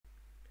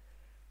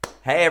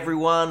Hey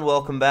everyone,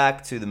 welcome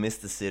back to the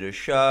Mr. Sitter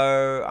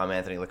Show. I'm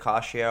Anthony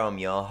Lacascio, I'm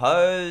your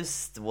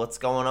host. What's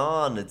going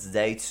on? It's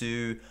day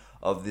 2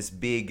 of this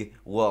big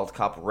World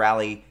Cup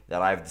rally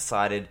that I've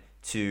decided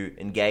to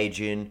engage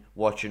in,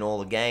 watching all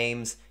the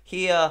games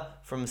here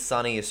from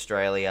sunny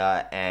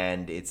Australia,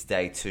 and it's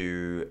day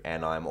 2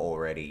 and I'm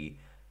already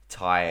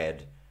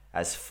tired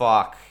as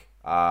fuck.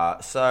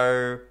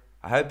 So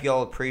I hope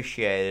y'all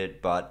appreciate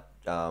it, but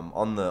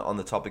on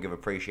the topic of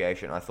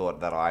appreciation, I thought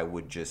that I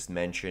would just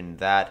mention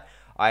that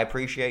I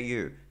appreciate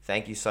you.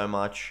 Thank you so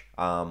much.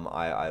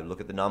 I look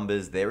at the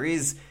numbers. There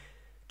is,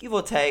 give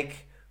or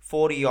take,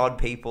 40 odd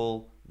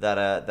people that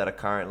are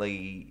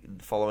currently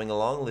following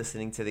along,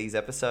 listening to these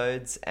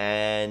episodes,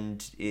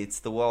 and it's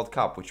the World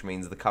Cup, which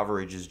means the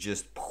coverage is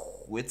just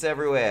it's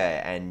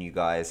everywhere, and you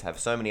guys have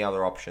so many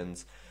other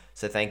options.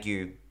 So thank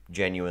you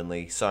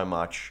genuinely so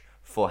much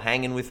for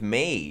hanging with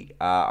me.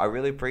 I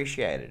really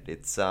appreciate it.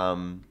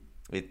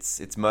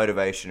 It's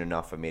motivation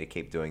enough for me to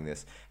keep doing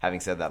this. Having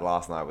said that,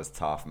 last night was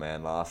tough,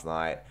 man. Last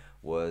night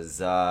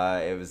was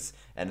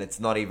and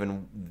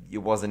it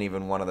wasn't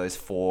even one of those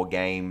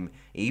 4-game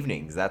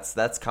evenings.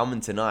 That's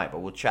coming tonight, but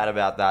we'll chat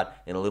about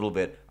that in a little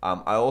bit.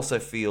 I also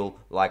feel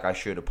like I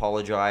should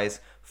apologize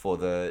for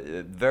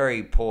the very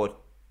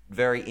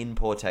in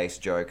poor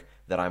taste joke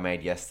that I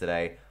made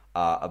yesterday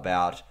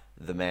about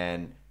the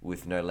man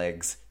with no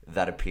legs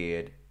that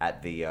appeared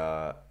at the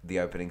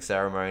opening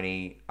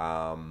ceremony.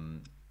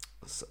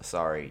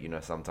 Sorry,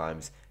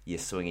 sometimes you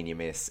swing and you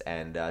miss,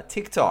 and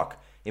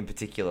TikTok in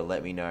particular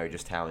let me know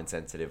just how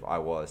insensitive I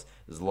was.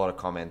 There's a lot of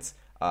comments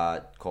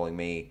calling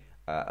me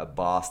a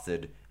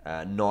bastard,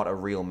 not a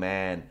real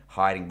man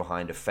hiding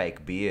behind a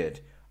fake beard,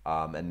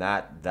 and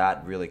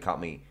that really cut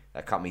me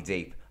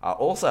deep.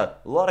 Also,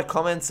 a lot of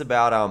comments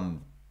about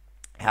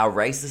how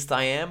racist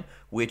I am,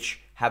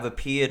 which have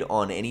appeared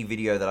on any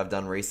video that I've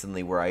done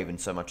recently where I even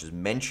so much as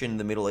mentioned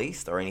the Middle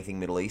East or anything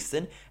Middle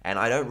Eastern, and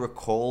I don't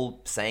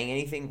recall saying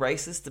anything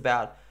racist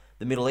about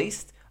the Middle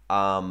East.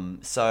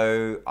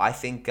 So I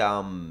think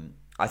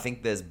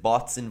there's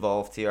bots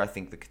involved here. I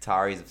think the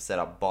Qataris have set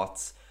up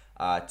bots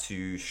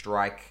to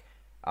strike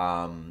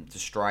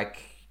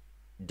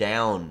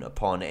down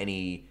upon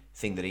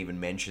anything that even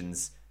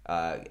mentions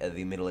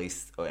the Middle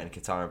East and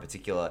Qatar in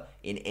particular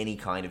in any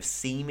kind of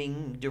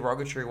seeming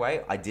derogatory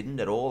way. I didn't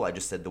at all. I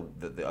just said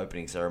the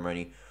opening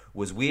ceremony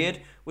was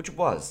weird, which it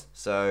was.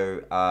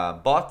 So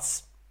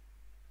bots,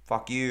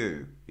 fuck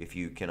you if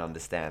you can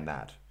understand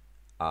that.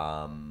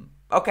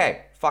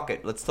 Okay, fuck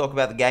it. Let's talk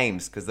about the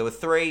games, because there were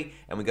 3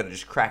 and we got to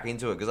just crack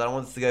into it because I don't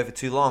want this to go for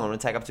too long. I'm going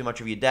to take up too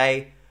much of your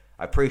day.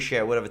 I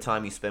appreciate whatever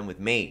time you spend with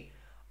me.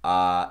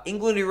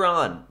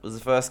 England-Iran was the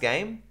first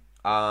game.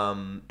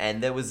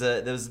 And there was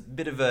a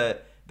bit of a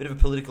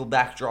political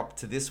backdrop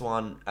to this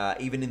one,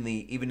 even in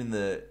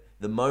the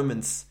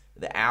moments,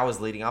 the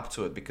hours leading up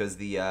to it, because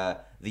the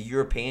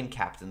European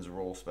captains were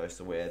all supposed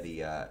to wear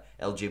the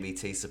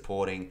LGBT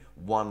supporting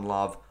One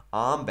Love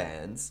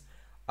armbands,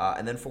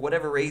 and then for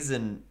whatever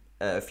reason,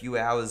 a few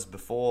hours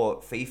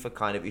before, FIFA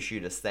kind of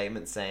issued a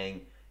statement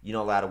saying you're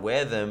not allowed to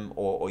wear them,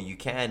 or you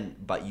can,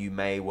 but you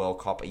may well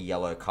cop a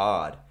yellow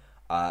card.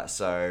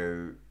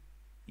 So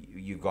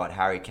you've got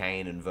Harry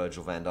Kane and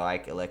Virgil van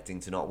Dijk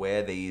electing to not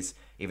wear these,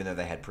 even though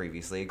they had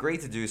previously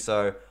agreed to do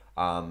so,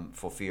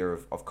 for fear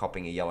of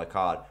copping a yellow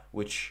card.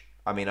 Which,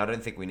 I mean, I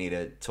don't think we need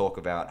to talk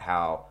about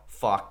how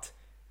fucked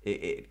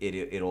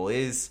it all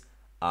is.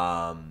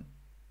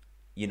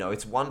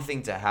 It's one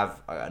thing to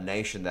have a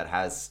nation that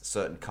has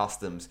certain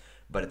customs,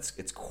 but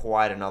it's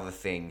quite another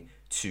thing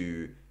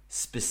to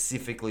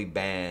specifically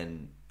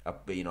ban a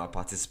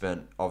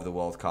participant of the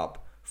World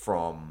Cup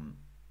from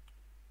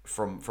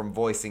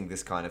voicing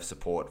this kind of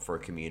support for a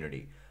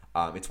community.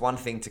 It's one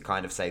thing to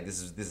kind of say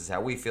this is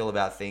how we feel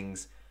about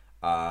things,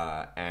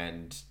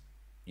 and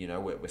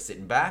we're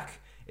sitting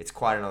back. It's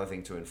quite another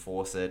thing to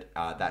enforce it.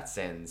 That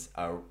sends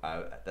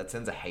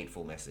a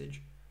hateful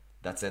message.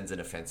 That sends an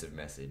offensive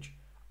message.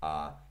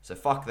 So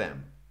fuck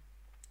them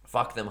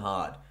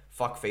hard.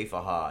 Fuck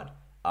FIFA hard.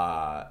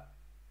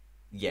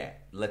 Yeah,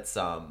 let's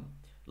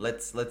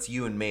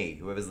you and me,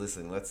 whoever's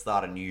listening, let's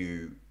start a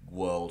new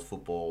world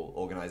football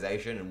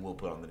organization and we'll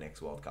put on the next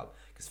World Cup,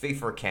 because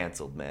FIFA are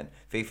cancelled, man.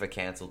 FIFA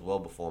cancelled well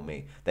before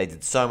me. They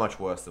did so much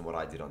worse than what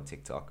I did on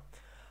TikTok.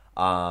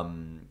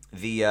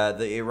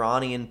 The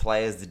Iranian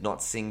players did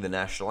not sing the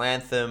national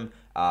anthem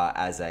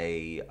as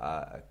a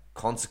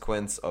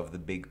consequence of the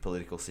big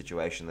political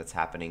situation that's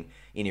happening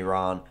in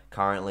Iran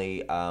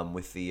currently,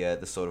 with the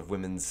sort of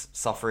women's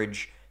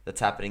suffrage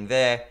that's happening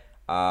there.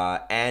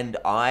 And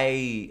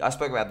I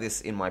spoke about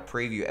this in my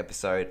preview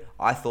episode.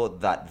 I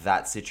thought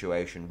that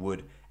situation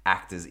would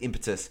act as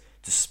impetus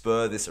to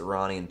spur this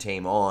Iranian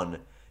team on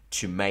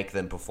to make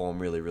them perform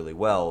really, really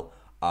well.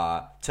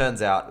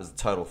 Turns out it was the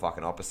total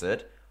fucking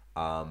opposite.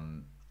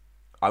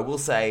 I will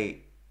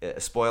say,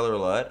 spoiler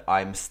alert,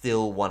 I'm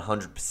still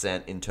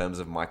 100% in terms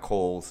of my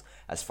calls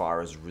as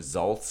far as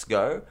results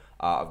go.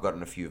 I've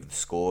gotten a few of the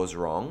scores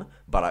wrong,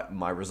 but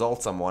my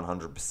results I'm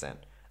 100%.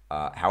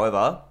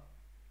 However,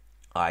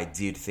 I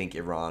did think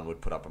Iran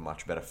would put up a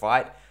much better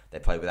fight. They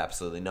played with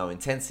absolutely no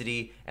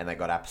intensity, and they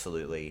got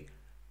absolutely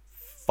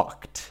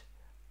fucked.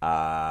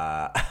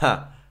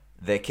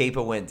 Their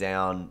keeper went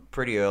down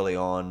pretty early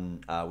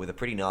on with a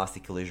pretty nasty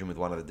collision with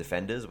one of the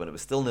defenders when it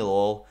was still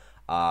 0-0,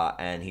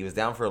 and he was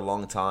down for a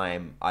long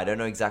time. I don't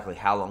know exactly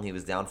how long he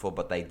was down for,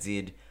 but they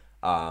did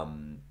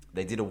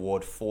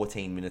award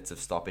 14 minutes of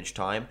stoppage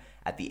time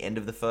at the end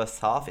of the first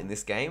half in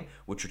this game,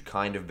 which would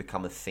kind of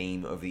become a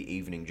theme of the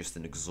evening, just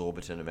an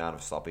exorbitant amount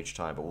of stoppage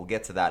time. But we'll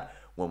get to that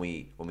when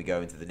we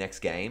go into the next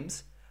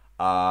games.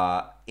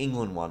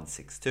 England won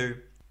 6-2.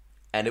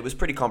 And it was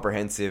pretty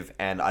comprehensive,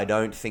 and I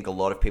don't think a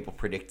lot of people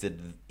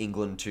predicted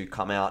England to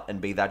come out and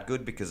be that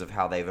good because of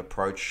how they've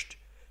approached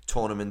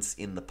tournaments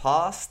in the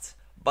past.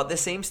 But there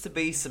seems to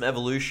be some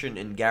evolution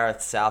in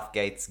Gareth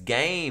Southgate's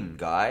game,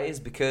 guys,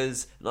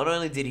 because not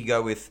only did he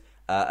go with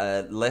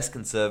a less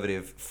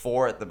conservative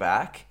four at the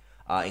back,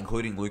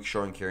 including Luke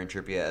Shaw and Kieran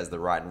Trippier as the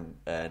right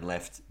and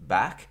left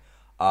back,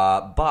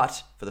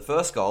 but for the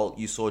first goal,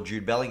 you saw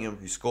Jude Bellingham,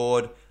 who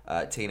scored,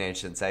 teenage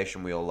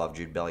sensation, we all love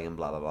Jude Bellingham,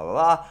 blah, blah, blah, blah,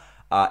 blah.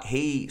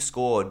 He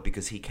scored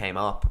because he came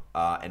up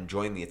and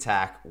joined the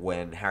attack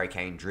when Harry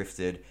Kane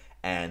drifted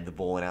and the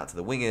ball went out to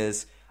the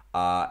wingers,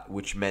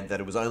 which meant that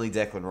it was only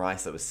Declan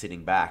Rice that was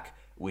sitting back,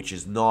 which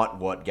is not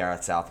what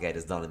Gareth Southgate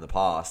has done in the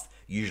past.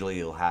 Usually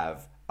he'll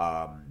have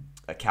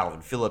a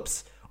Calvin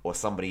Phillips or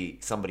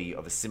somebody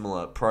of a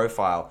similar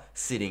profile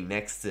sitting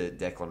next to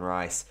Declan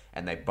Rice,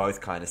 and they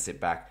both kind of sit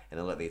back and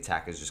then let the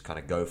attackers just kind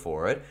of go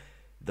for it.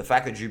 The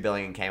fact that Jude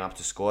Bellingham came up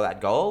to score that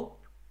goal,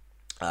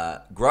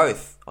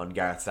 growth on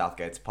Gareth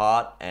Southgate's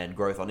part and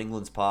growth on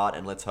England's part,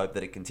 and let's hope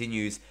that it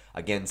continues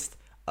against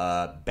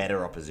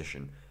better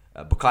opposition.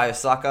 Bukayo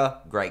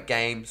Saka, great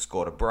game,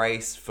 scored a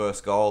brace,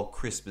 first goal,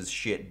 crisp as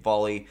shit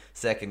volley,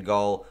 second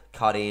goal,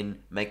 cut in,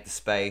 make the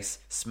space,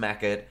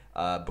 smack it.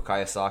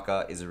 Bukayo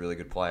Saka is a really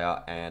good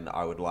player, and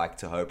I would like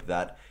to hope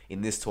that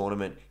in this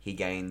tournament he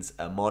gains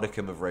a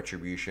modicum of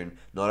retribution,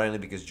 not only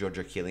because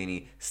Giorgio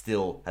Chiellini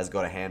still has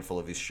got a handful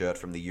of his shirt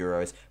from the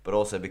Euros, but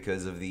also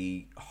because of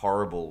the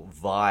horrible,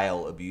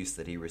 vile abuse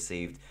that he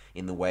received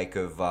in the wake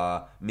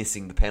of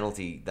missing the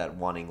penalty that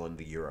won England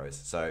the Euros.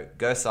 So,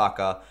 go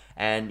Saka.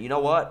 And you know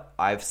what?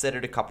 I've said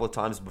it a couple of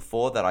times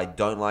before that I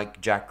don't like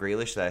Jack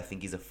Grealish, that I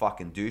think he's a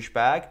fucking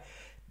douchebag.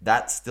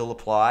 That still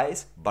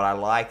applies, but I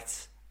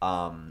liked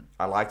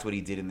what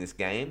he did in this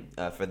game.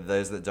 For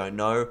those that don't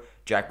know,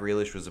 Jack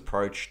Grealish was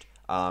approached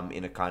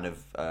in a kind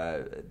of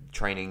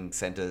training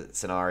centre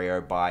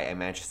scenario by a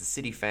Manchester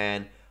City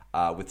fan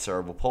with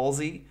cerebral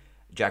palsy.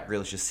 Jack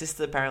Grealish's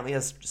sister apparently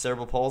has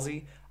cerebral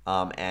palsy,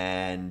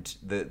 and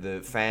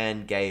the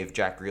fan gave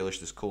Jack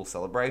Grealish this cool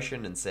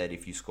celebration and said,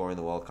 if you score in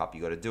the World Cup,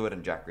 you got to do it.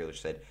 And Jack Grealish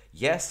said,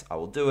 yes, I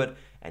will do it.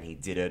 And he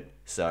did it.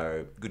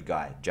 So, good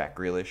guy, Jack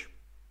Grealish.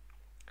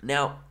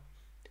 Now,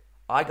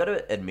 I got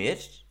to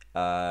admit,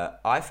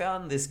 I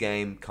found this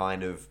game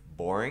kind of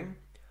boring,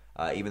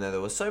 even though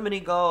there were so many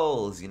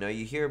goals. You know,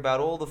 you hear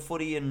about all the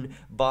footy and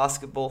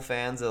basketball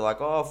fans that are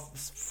like, oh,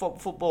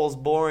 football's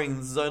boring,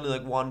 there's only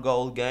like one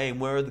goal game,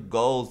 where are the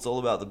goals? It's all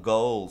about the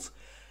goals.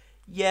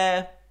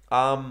 Yeah,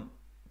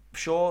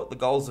 sure, the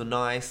goals are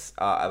nice,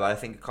 but I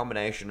think a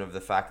combination of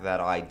the fact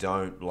that I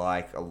don't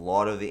like a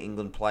lot of the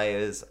England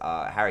players.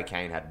 Harry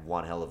Kane had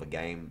one hell of a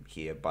game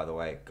here, by the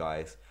way,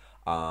 guys.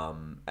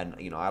 And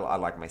you know, I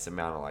like Mason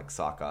Mount, I like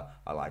Saka,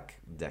 I like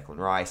Declan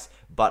Rice,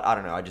 but I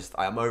don't know,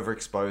 I'm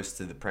overexposed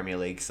to the Premier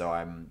League, so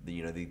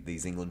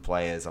these England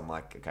players, I'm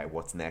like, okay,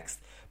 what's next?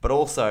 But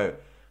also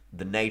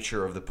the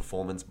nature of the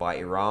performance by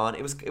Iran,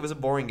 it was a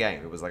boring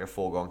game. It was like a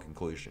foregone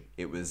conclusion.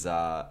 It was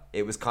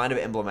kind of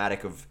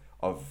emblematic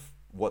of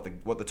what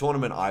the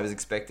tournament I was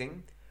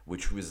expecting,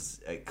 which was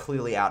a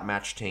clearly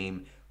outmatched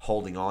team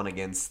holding on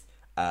against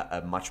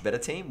a much better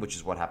team, which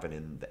is what happened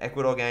in the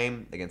Ecuador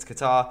game against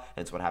Qatar,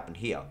 and it's what happened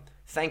here.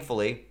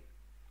 Thankfully,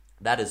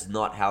 that is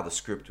not how the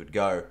script would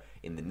go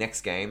in the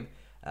next game,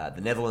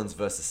 the Netherlands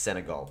versus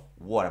Senegal.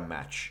 What a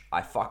match.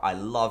 I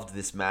loved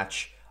this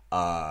match,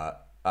 top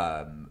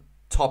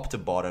to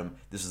bottom.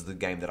 This is the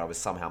game that I was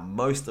somehow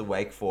most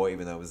awake for,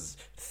 even though it was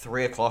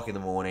 3 o'clock in the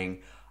morning,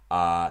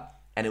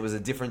 and it was a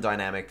different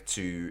dynamic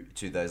to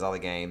those other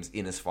games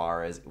in as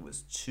far as it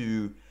was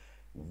two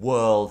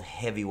world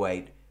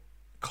heavyweight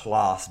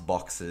class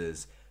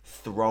boxers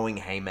throwing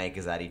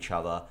haymakers at each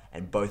other,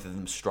 and both of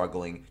them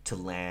struggling to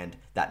land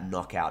that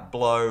knockout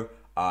blow.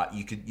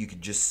 You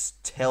could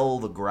just tell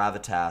the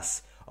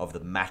gravitas of the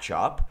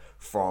matchup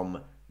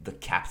from the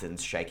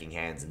captains shaking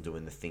hands and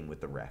doing the thing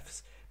with the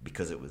refs,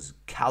 because it was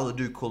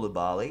Kalidou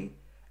Koulibaly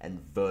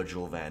and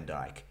Virgil van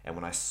Dijk. And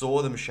when I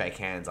saw them shake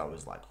hands, I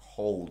was like,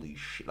 holy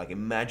shit. Like,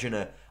 imagine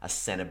a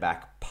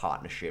centre-back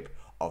partnership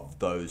of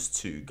those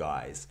two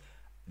guys.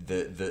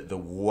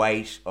 The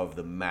weight of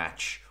the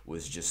match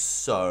was just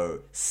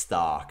so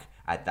stark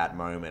at that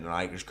moment, and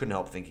I just couldn't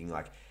help thinking,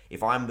 like,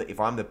 if I'm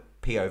the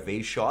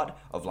POV shot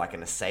of like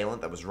an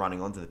assailant that was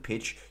running onto the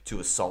pitch to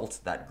assault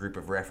that group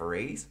of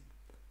referees,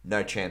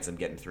 no chance I'm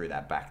getting through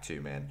that back two,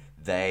 man.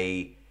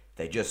 They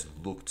just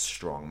looked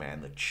strong,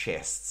 man. The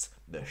chests,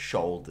 the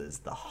shoulders,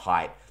 the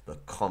height, the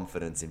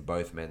confidence in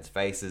both men's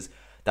faces.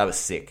 That was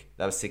sick.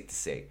 That was sick to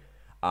see.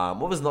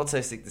 What was not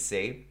so sick to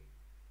see,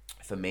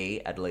 for me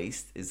at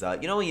least, is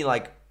when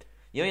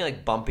you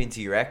bump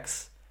into your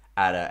ex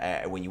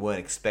when you weren't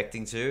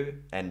expecting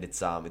to, and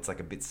it's like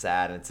a bit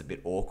sad and it's a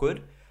bit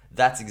awkward.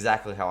 That's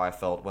exactly how I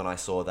felt when I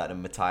saw that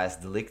Matthias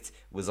de Ligt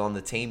was on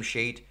the team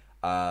sheet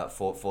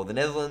for the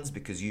Netherlands,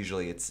 because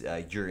usually it's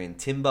Jurien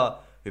Timber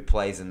who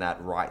plays in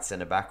that right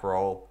centre back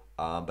role,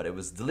 but it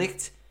was de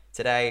Ligt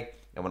today.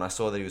 And when I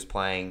saw that he was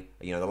playing,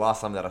 the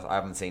last time that I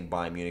haven't seen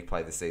Bayern Munich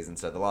play this season,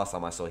 so the last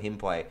time I saw him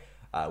play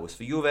was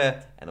for Juve,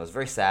 and I was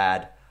very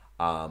sad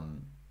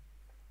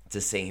to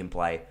see him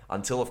play,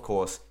 until, of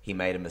course, he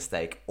made a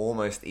mistake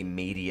almost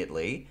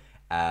immediately,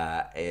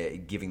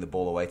 giving the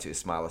ball away to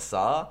Ismail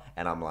Assar,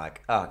 and I'm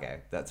like, oh,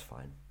 okay, that's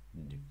fine.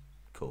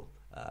 Cool.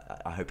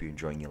 I hope you're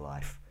enjoying your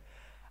life.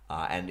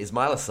 And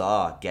Ismail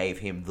Assar gave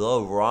him the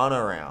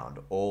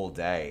runaround all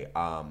day,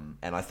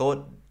 and I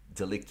thought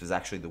de Ligt was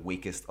actually the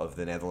weakest of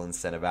the Netherlands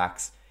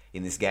centre-backs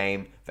in this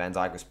game. Van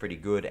Dijk was pretty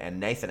good, and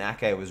Nathan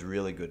Ake was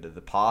really good.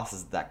 The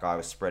passes that guy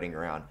was spreading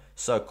around,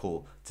 so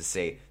cool to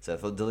see. So I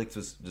thought de Ligt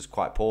was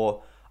quite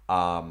poor.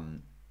 I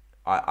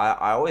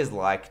always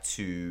like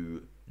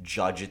to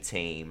judge a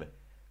team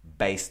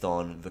based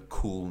on the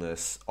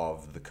coolness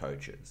of the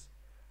coaches.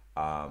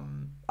 I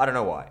don't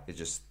know why. It's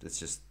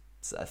just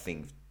a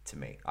thing to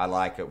me. I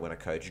like it when a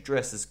coach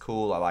dresses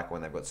cool. I like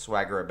when they've got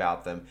swagger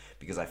about them,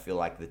 because I feel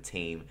like the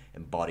team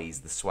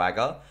embodies the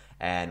swagger.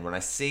 And when I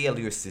see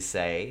Aliou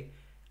Cissé,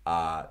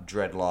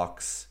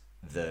 dreadlocks,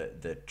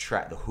 the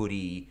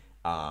hoodie,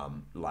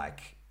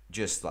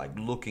 just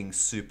looking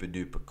super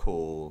duper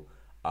cool,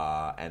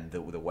 and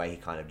the way he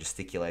kind of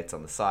gesticulates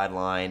on the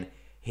sideline,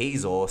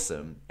 he's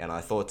awesome. And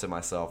I thought to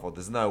myself, well,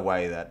 there's no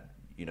way that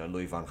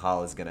Louis van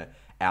Gaal is gonna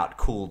out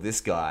cool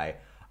this guy.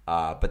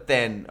 But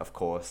then, of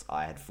course,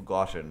 I had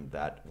forgotten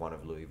that one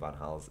of Louis van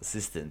Gaal's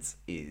assistants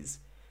is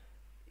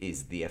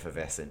the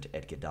effervescent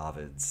Edgar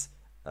Davids,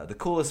 the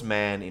coolest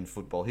man in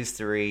football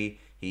history.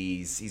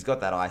 He's got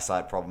that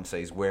eyesight problem, so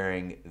he's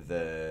wearing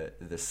the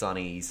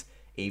sunnies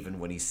even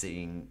when he's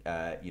sitting,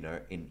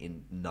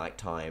 in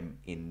nighttime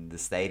in the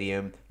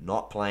stadium,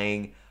 not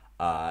playing.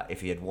 If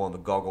he had worn the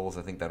goggles,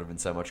 I think that would have been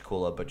so much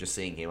cooler. But just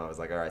seeing him, I was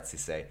like, all right,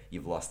 Cissé,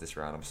 you've lost this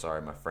round. I'm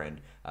sorry, my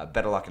friend.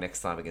 Better luck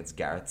next time against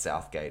Gareth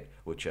Southgate,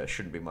 which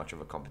shouldn't be much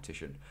of a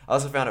competition. I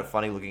also found it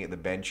funny looking at the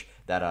bench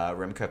that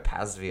Remco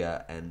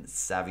Pasveer and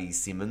Xavi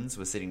Simons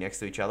were sitting next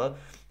to each other,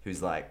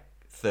 who's like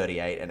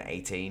 38 and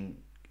 18,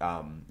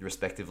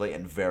 respectively,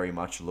 and very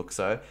much look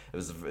so. It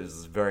was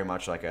very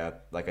much like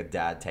a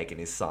dad taking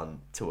his son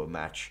to a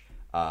match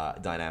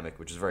dynamic,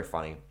 which is very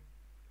funny.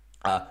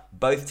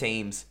 Both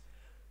teams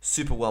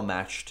super well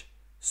matched,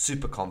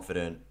 super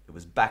confident. It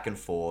was back and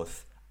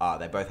forth.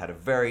 They both had a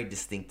very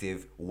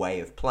distinctive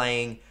way of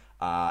playing,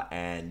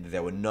 and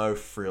there were no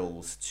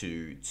frills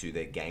to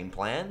their game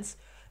plans.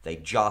 They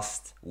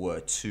just were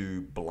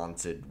two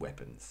blunted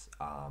weapons.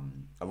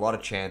 A lot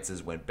of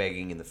chances went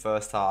begging in the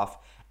first half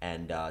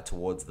and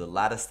towards the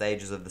latter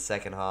stages of the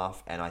second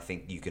half, and I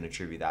think you can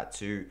attribute that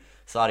to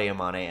Sadio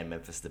Mane and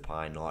Memphis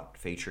Depay not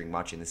featuring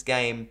much in this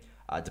game.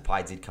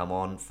 Depay did come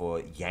on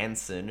for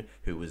Janssen,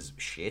 who was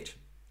shit.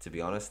 To be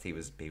honest, he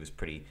was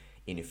pretty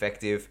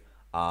ineffective.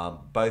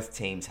 Both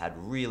teams had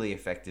really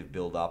effective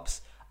build-ups.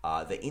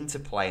 The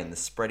interplay and the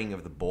spreading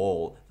of the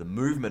ball, the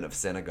movement of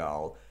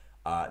Senegal,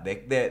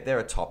 they're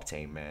a top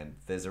team, man.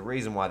 There's a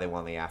reason why they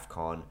won the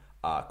AFCON.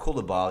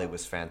 Koulibaly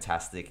was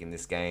fantastic in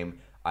this game.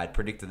 I had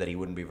predicted that he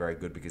wouldn't be very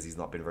good because he's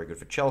not been very good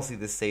for Chelsea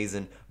this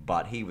season,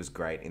 but he was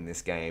great in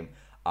this game.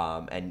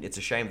 And it's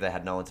a shame they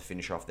had no one to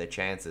finish off their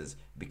chances,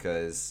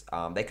 because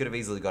they could have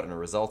easily gotten a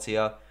result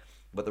here.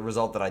 But the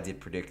result that I did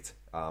predict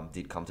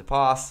did come to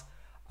pass.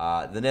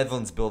 The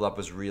Netherlands build-up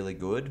was really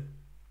good.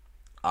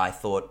 I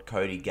thought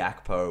Cody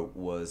Gakpo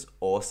was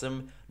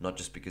awesome, not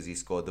just because he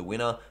scored the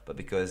winner, but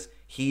because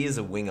he is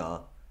a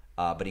winger,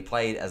 but he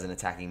played as an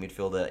attacking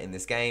midfielder in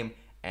this game,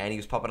 and he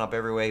was popping up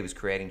everywhere. He was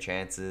creating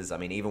chances. I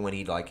mean, even when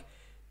he'd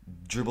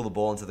dribble the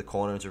ball into the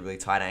corner into a really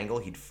tight angle,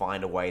 he'd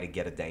find a way to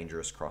get a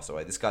dangerous cross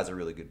away. This guy's a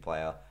really good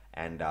player,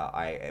 and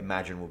I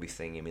imagine we'll be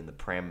seeing him in the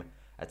Prem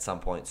at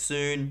some point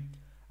soon.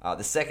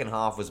 The second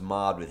half was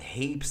marred with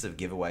heaps of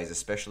giveaways,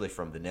 especially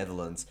from the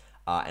Netherlands,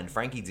 and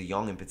Frankie de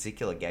Jong in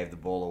particular gave the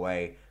ball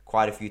away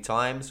quite a few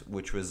times,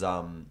 which was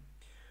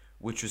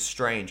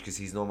strange because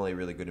he's normally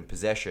really good in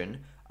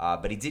possession.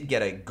 But he did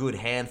get a good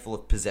handful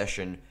of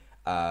possession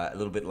a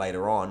little bit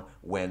later on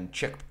when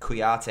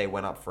Kouyate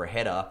went up for a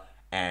header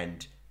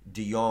and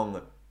de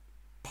Jong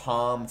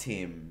palmed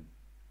him,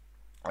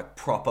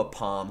 proper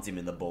palmed him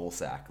in the ball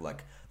sack,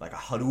 like a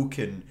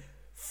Hadouken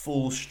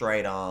full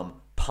straight arm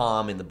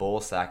palm in the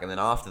ball sack. And then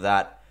after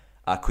that,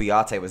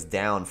 Kouyate was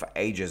down for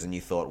ages, and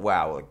you thought,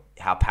 wow,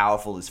 how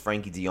powerful is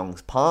Frankie de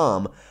Jong's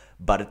palm?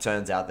 But it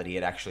turns out that he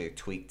had actually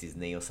tweaked his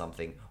knee or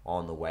something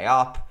on the way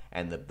up,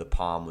 and the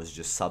palm was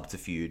just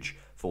subterfuge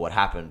for what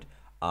happened.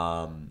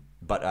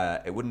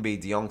 But it wouldn't be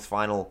de Jong's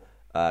final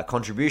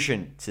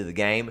contribution to the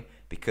game,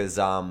 because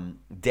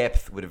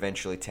depth would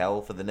eventually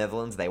tell for the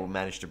Netherlands. They will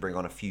manage to bring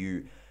on a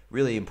few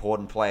really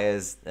important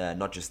players,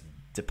 not just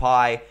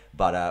Depay,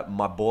 but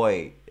my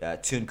boy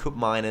Toon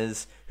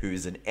Koopmeiners, who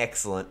is an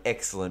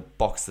excellent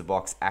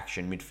box-to-box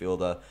action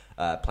midfielder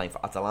playing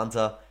for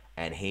Atalanta,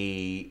 and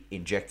he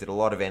injected a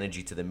lot of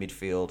energy to the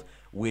midfield,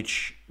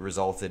 which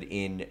resulted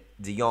in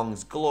De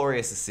Jong's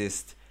glorious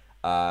assist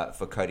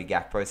for Cody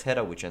Gakpo's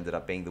header, which ended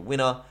up being the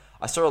winner.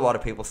 I saw a lot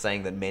of people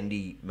saying that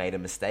Mendy made a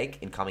mistake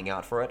in coming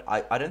out for it.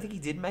 I don't think he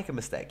did make a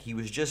mistake. He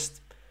was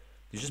just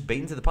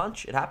beaten to the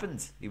punch. It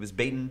happens. He was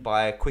beaten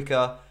by a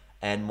quicker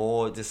and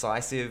more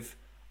decisive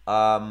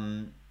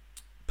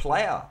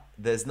player.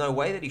 There's no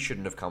way that he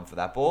shouldn't have come for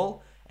that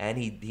ball, and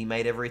he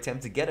made every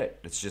attempt to get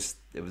it. It's just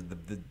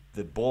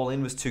the ball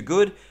in was too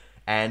good,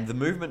 and the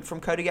movement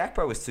from Cody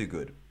Gakpo was too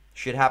good.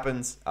 Shit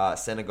happens.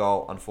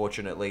 Senegal,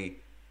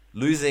 unfortunately,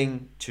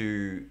 losing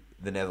to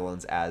the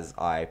Netherlands as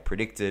I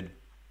predicted.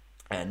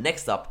 And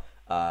next up,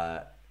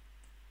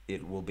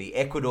 it will be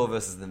Ecuador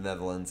versus the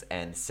Netherlands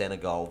and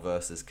Senegal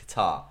versus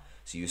Qatar.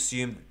 So you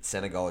assume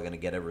Senegal are going to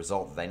get a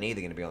result that they need.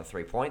 They're going to be on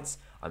 3 points.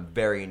 I'm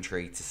very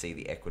intrigued to see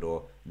the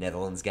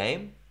Ecuador-Netherlands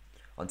game.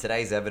 On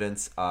today's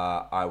evidence,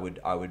 I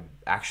wouldn't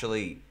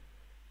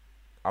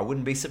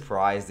be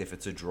surprised if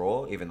it's a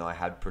draw, even though I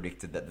had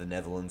predicted that the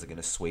Netherlands are going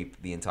to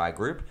sweep the entire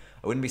group.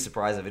 I wouldn't be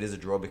surprised if it is a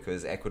draw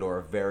because Ecuador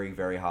are very,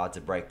 very hard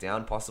to break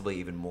down, possibly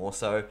even more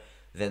so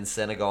than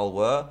Senegal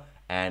were.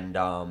 And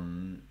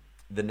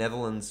the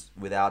Netherlands,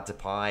 without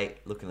Depay,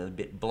 looking a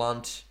bit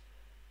blunt.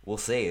 We'll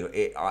see.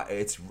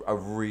 It's a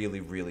really,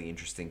 really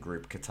interesting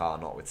group, Qatar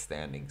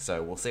notwithstanding.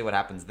 So we'll see what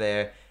happens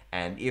there.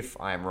 And if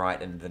I am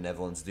right and the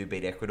Netherlands do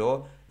beat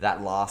Ecuador,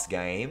 that last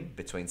game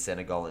between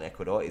Senegal and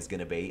Ecuador is going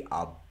to be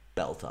a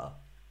belter.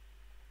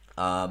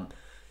 I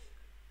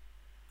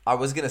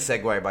was going to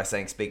segue by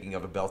saying, speaking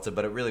of a belter,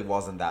 but it really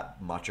wasn't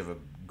that much of a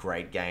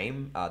great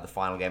game. The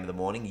final game of the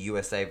morning,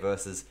 USA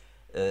versus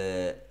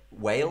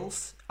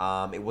Wales.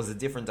 It was a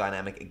different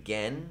dynamic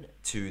again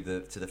to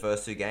the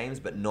first two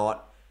games, but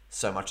not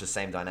so much the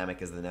same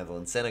dynamic as the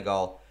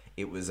Netherlands-Senegal.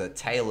 It was a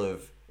tale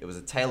of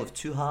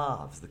two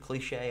halves. The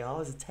cliche,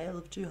 it's a tale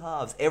of two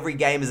halves. Every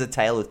game is a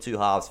tale of two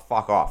halves.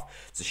 Fuck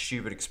off. It's a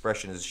stupid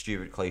expression. It's a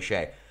stupid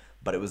cliche.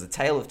 But it was a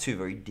tale of two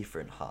very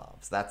different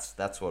halves.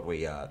 That's what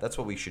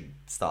we should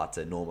start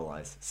to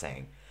normalize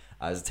saying.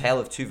 It was a tale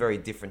of two very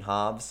different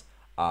halves.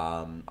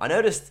 I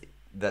noticed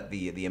that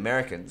the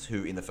Americans,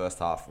 who in the first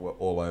half were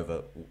all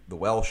over the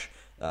Welsh,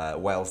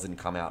 Wales didn't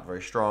come out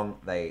very strong.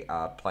 They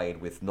played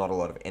with not a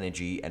lot of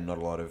energy and not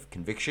a lot of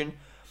conviction.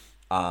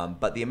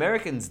 But the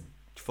Americans,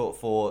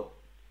 for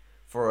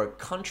a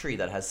country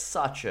that has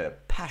such a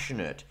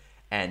passionate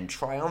and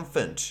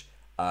triumphant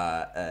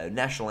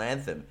national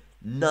anthem,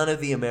 none of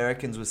the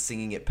Americans were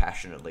singing it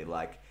passionately.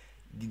 Like,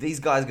 these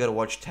guys got to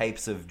watch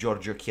tapes of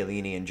Giorgio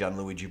Chiellini and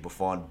Gianluigi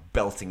Buffon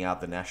belting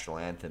out the national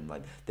anthem.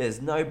 Like,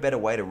 there's no better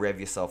way to rev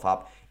yourself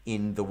up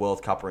in the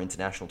World Cup or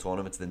international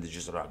tournaments than to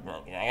just like,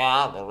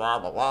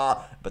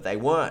 but they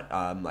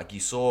weren't. Like, you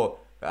saw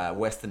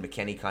Weston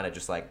McKennie kind of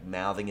just like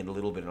mouthing it a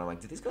little bit, and I'm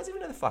like, did these guys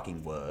even know the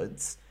fucking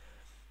words?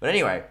 But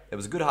anyway, it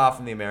was a good half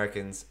from the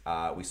Americans.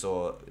 We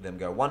saw them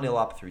go 1-0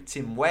 up through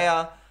Tim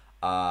Weah.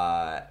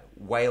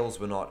 Wales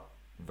were not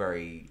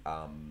very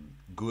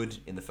good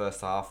in the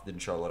first half,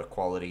 didn't show a lot of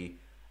quality.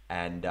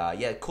 And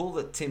cool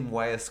that Tim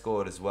Weah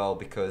scored as well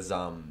because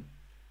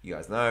you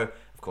guys know,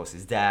 of course,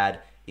 his dad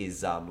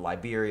is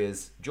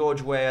Liberia's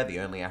George Weah,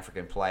 the only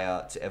African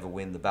player to ever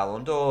win the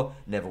Ballon d'Or.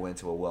 Never went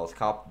to a World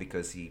Cup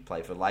because he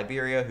played for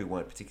Liberia, who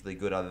weren't particularly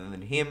good other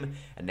than him.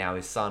 And now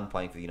his son,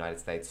 playing for the United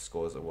States,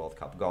 scores a World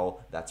Cup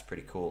goal. That's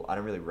pretty cool. I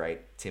don't really rate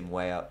Tim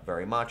Weah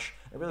very much.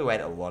 I really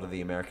rate a lot of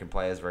the American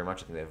players very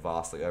much. I think they're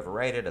vastly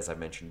overrated, as I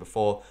mentioned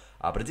before.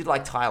 But I did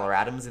like Tyler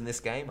Adams in this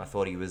game. I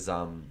thought he was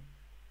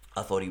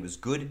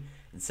good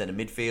in centre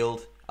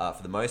midfield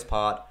for the most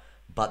part.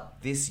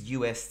 But this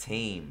US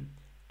team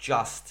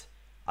just,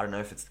 I don't know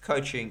if it's the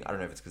coaching, I don't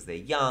know if it's because they're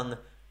young,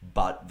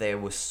 but they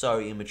were so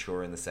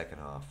immature in the second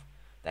half.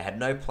 They had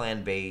no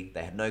plan B,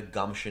 they had no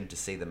gumption to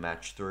see the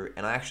match through,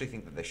 and I actually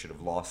think that they should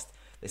have lost.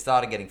 They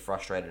started getting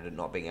frustrated at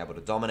not being able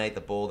to dominate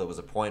the ball. There was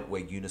a point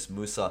where Yunus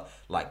Musa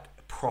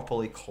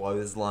properly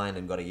clotheslined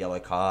and got a yellow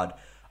card,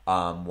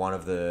 one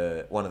of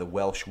the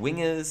Welsh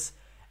wingers,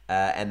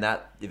 and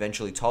that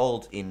eventually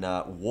told in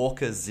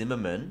Walker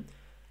Zimmerman,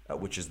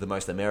 which is the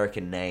most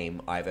American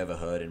name I've ever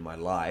heard in my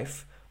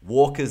life.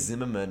 Walker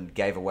Zimmerman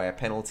gave away a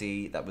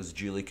penalty that was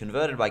duly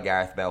converted by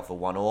Gareth Bale for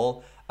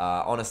 1-1.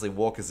 Honestly,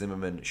 Walker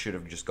Zimmerman should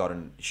have just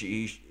gotten...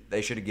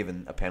 They should have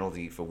given a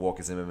penalty for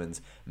Walker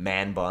Zimmerman's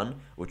man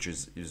bun, which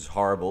is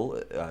horrible,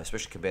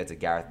 especially compared to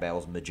Gareth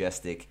Bale's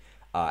majestic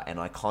and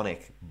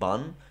iconic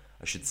bun,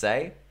 I should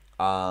say.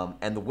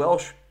 And the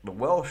Welsh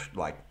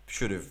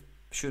should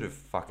have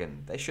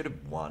fucking... They should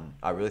have won.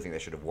 I really think they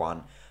should have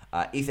won.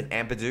 Ethan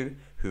Ampadu,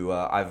 who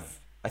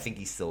I think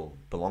he still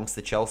belongs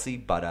to Chelsea,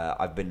 but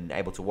I've been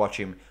able to watch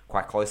him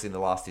quite closely in the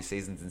last two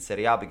seasons in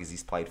Serie A because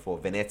he's played for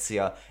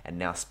Venezia and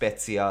now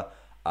Spezia.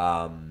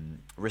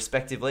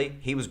 respectively.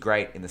 He was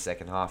great in the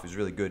second half. He was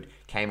really good.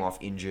 Came off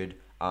injured,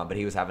 but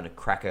he was having a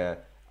cracker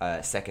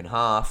second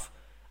half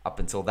up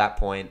until that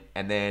point.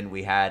 And then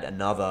we had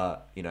another,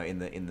 in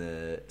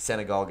the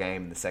Senegal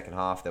game in the second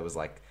half, there was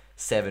like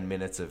 7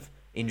 minutes of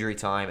injury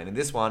time, and in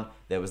this one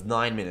there was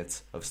 9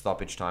 minutes of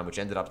stoppage time, which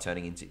ended up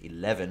turning into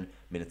 11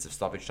 minutes of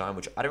stoppage time,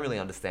 which I don't really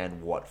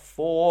understand what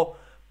for,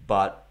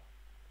 but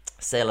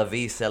c'est la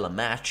vie, c'est la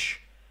match,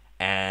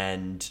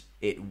 and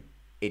it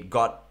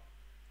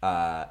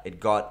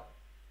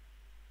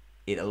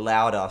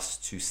allowed us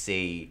to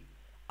see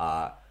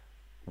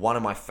one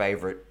of my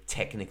favorite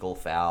technical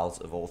fouls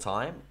of all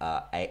time,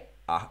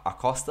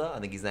 Acosta, I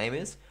think his name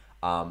is.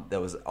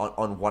 There was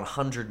on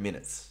 100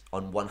 minutes.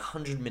 On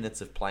 100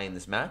 minutes of playing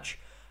this match,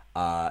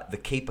 the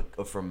keeper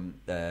from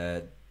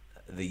the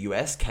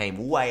US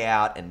came way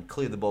out and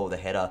cleared the ball with a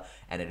header,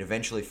 and it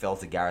eventually fell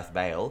to Gareth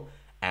Bale,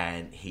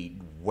 and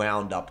he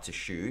wound up to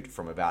shoot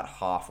from about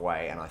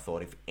halfway. And I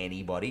thought, if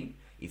anybody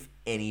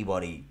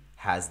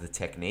has the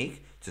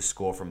technique to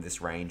score from this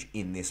range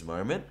in this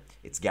moment,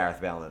 it's Gareth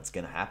Bale, and it's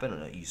going to happen.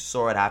 And you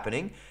saw it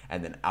happening,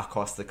 and then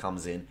Acosta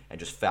comes in and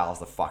just fouls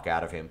the fuck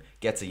out of him,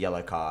 gets a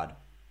yellow card.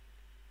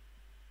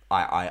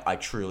 I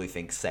truly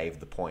think saved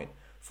the point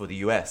for the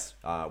US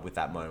with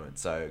that moment.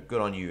 So good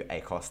on you,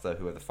 Acosta,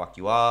 whoever the fuck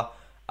you are.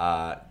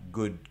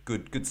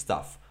 Good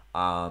stuff.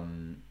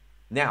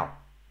 Now,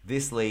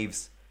 this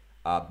leaves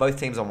both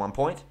teams on 1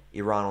 point,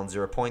 Iran on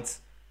 0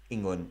 points,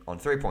 England on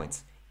 3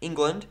 points.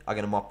 England are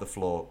going to mop the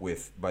floor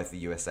with both the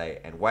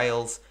USA and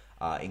Wales.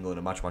 England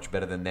are much, much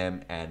better than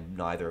them, and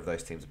neither of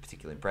those teams are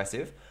particularly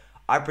impressive.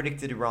 I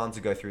predicted Iran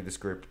to go through this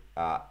group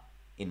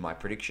in my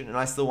prediction, and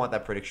I still want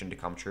that prediction to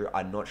come true.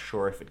 I'm not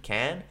sure if it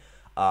can,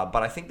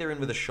 but I think they're in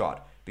with a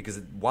shot, because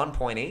at 1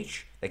 point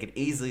each, they could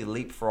easily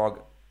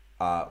leapfrog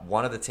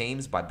one of the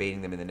teams by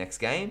beating them in the next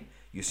game.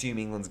 You assume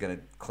England's going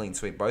to clean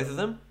sweep both of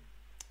them.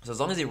 So as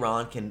long as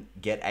Iran can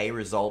get a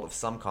result of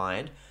some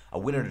kind, a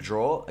win or a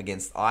draw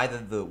against either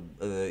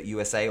the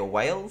USA or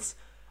Wales,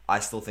 I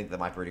still think that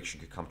my prediction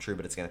could come true,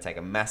 but it's going to take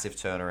a massive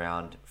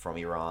turnaround from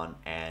Iran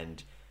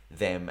and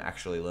them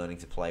actually learning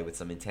to play with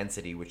some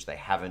intensity, which they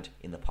haven't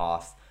in the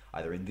past,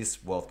 either in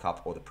this World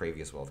Cup or the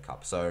previous World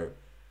Cup. So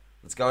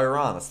let's go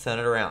Iran. Let's turn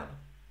it around.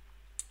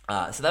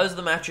 So those are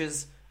the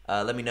matches.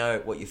 Let me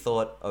know what you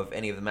thought of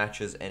any of the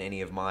matches and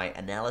any of my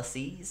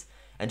analyses.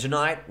 And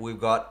tonight we've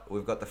got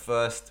the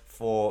first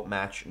 4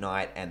 match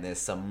night, and there's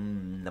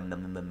some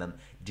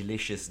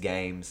delicious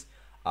games.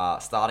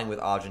 Starting with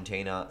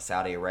Argentina,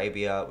 Saudi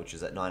Arabia, which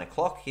is at 9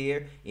 o'clock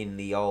here in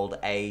the old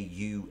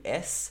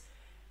AUS.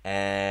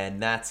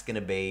 And I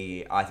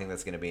think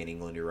that's going to be an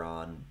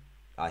England-Iran.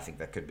 I think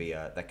that could be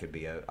a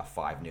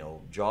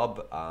 5-0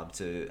 job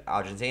to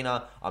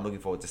Argentina. I'm looking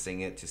forward to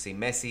seeing it, to see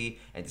Messi,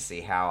 and to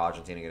see how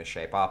Argentina are going to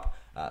shape up.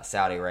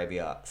 Saudi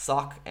Arabia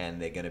suck, and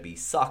they're going to be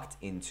sucked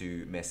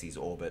into Messi's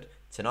orbit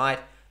tonight.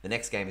 The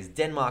next game is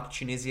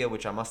Denmark-Tunisia,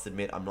 which I must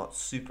admit I'm not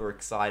super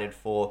excited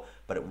for,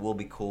 but it will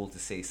be cool to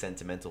see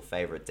sentimental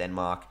favourite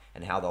Denmark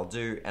and how they'll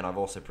do. And I've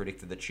also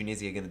predicted that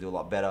Tunisia are going to do a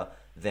lot better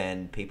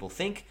than people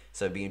think,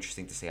 so it'd be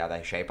interesting to see how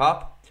they shape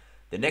up.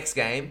 The next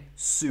game,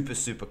 super,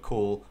 super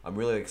cool. I'm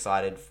really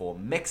excited for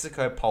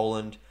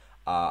Mexico-Poland.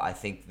 I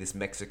think this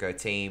Mexico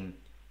team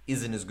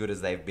isn't as good as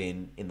they've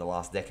been in the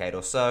last decade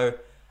or so,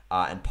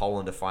 and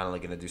Poland are finally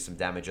going to do some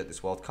damage at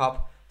this World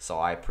Cup. So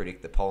I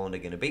predict that Poland are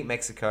going to beat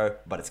Mexico,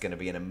 but it's going to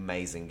be an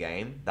amazing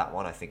game. That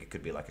one, I think it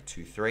could be like a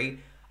 2-3,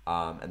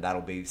 and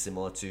that'll be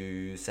similar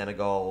to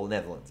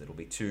Senegal-Netherlands. It'll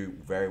be 2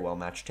 very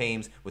well-matched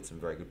teams with some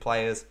very good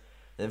players.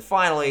 Then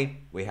finally,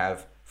 we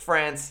have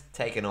France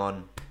taking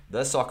on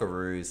the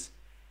Socceroos,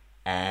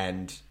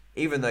 and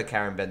even though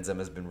Karim Benzema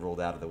has been ruled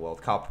out of the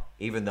World Cup,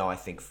 even though I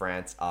think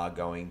France are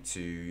going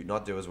to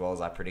not do as well as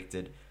I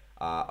predicted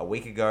a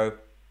week ago,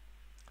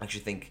 I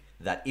actually think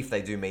that if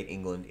they do meet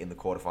England in the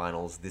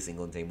quarterfinals, this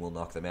England team will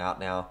knock them out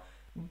now.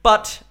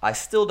 But I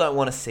still don't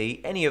want to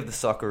see any of the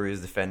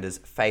Socceroos defenders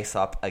face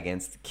up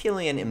against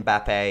Kylian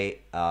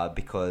Mbappe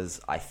because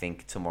I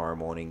think tomorrow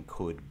morning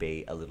could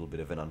be a little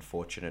bit of an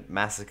unfortunate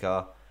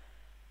massacre.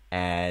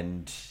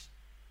 And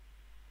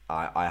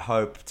I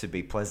hope to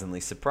be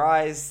pleasantly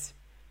surprised,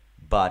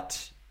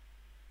 but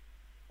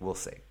we'll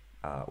see.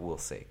 We'll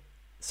see.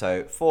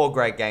 So 4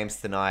 great games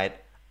tonight.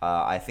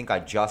 I think I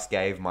just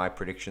gave my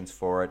predictions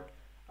for it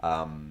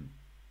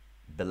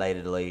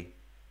belatedly,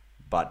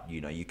 but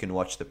you can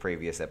watch the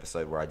previous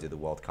episode where I do the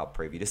World Cup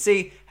preview to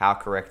see how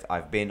correct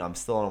I've been. I'm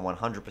still on a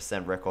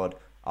 100% record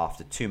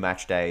after 2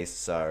 match days.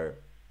 So,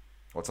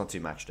 well, it's not 2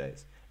 match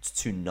days. It's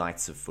 2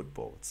 nights of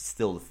football. It's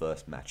still the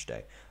first match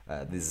day.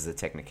 This is a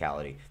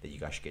technicality that you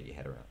guys should get your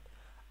head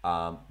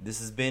around. This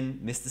has been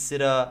Mr.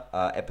 Sitter,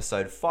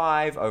 episode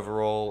 5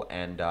 overall,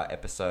 and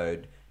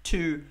episode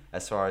 2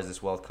 as far as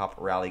this World Cup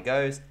rally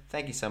goes.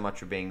 Thank you so much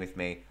for being with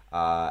me,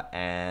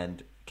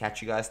 and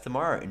catch you guys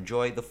tomorrow.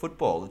 Enjoy the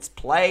football. Let's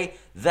play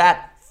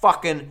that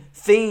fucking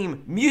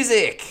theme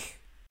music.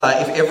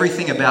 If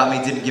everything about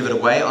me didn't give it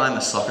away, I'm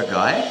a soccer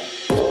guy.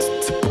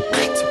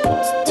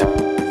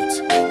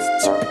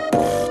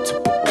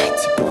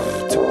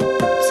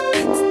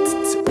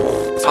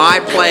 I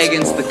play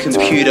against the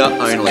computer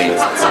only.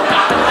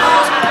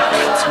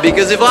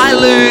 Because if I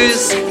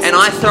lose and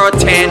I throw a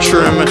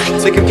tantrum,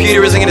 the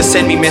computer isn't going to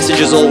send me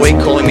messages all week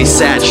calling me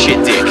sad shit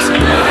dick.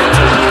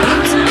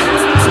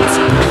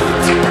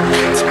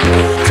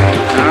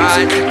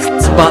 Alright.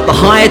 But the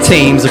higher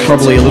teams are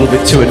probably a little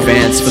bit too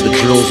advanced for the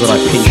drills that I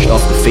pinched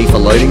off the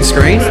FIFA loading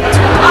screen.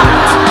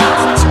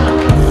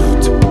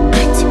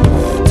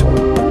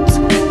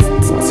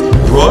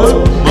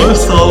 Bro, Mo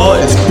Salah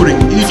is putting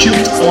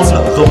Egypt on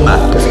the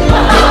map.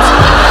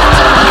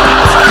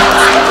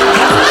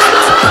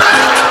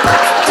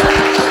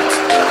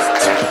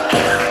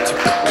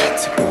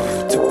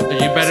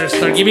 You better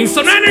start giving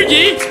some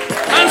energy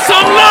and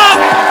some love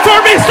for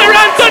Mr.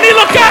 Anthony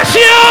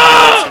Locascio!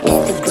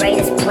 He's the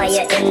greatest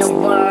player in the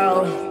world.